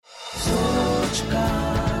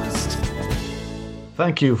Sochcast.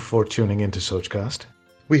 Thank you for tuning into Sochcast.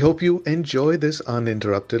 We hope you enjoy this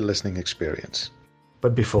uninterrupted listening experience.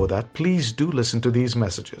 But before that, please do listen to these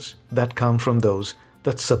messages that come from those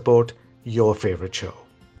that support your favorite show.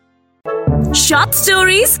 Short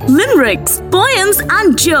stories, limericks, poems,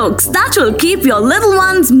 and jokes that will keep your little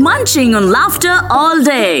ones munching on laughter all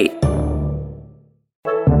day.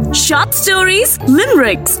 Short stories,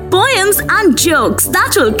 limericks, poems, and jokes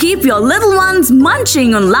that will keep your little ones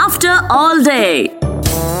munching on laughter all day.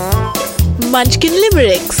 Munchkin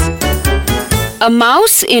Limericks. A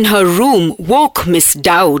mouse in her room woke Miss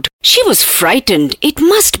Dowd. She was frightened, it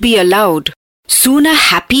must be allowed. Soon a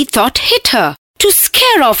happy thought hit her. To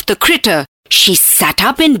scare off the critter, she sat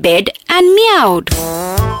up in bed and meowed.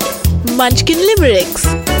 Munchkin Limericks.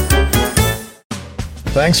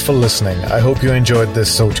 Thanks for listening. I hope you enjoyed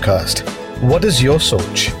this Sochcast. What is your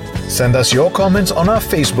Soch? Send us your comments on our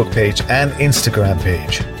Facebook page and Instagram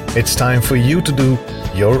page. It's time for you to do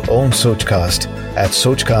your own Sochcast at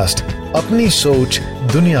Sochcast. Apni Soch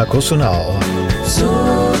Duniya ko sunao.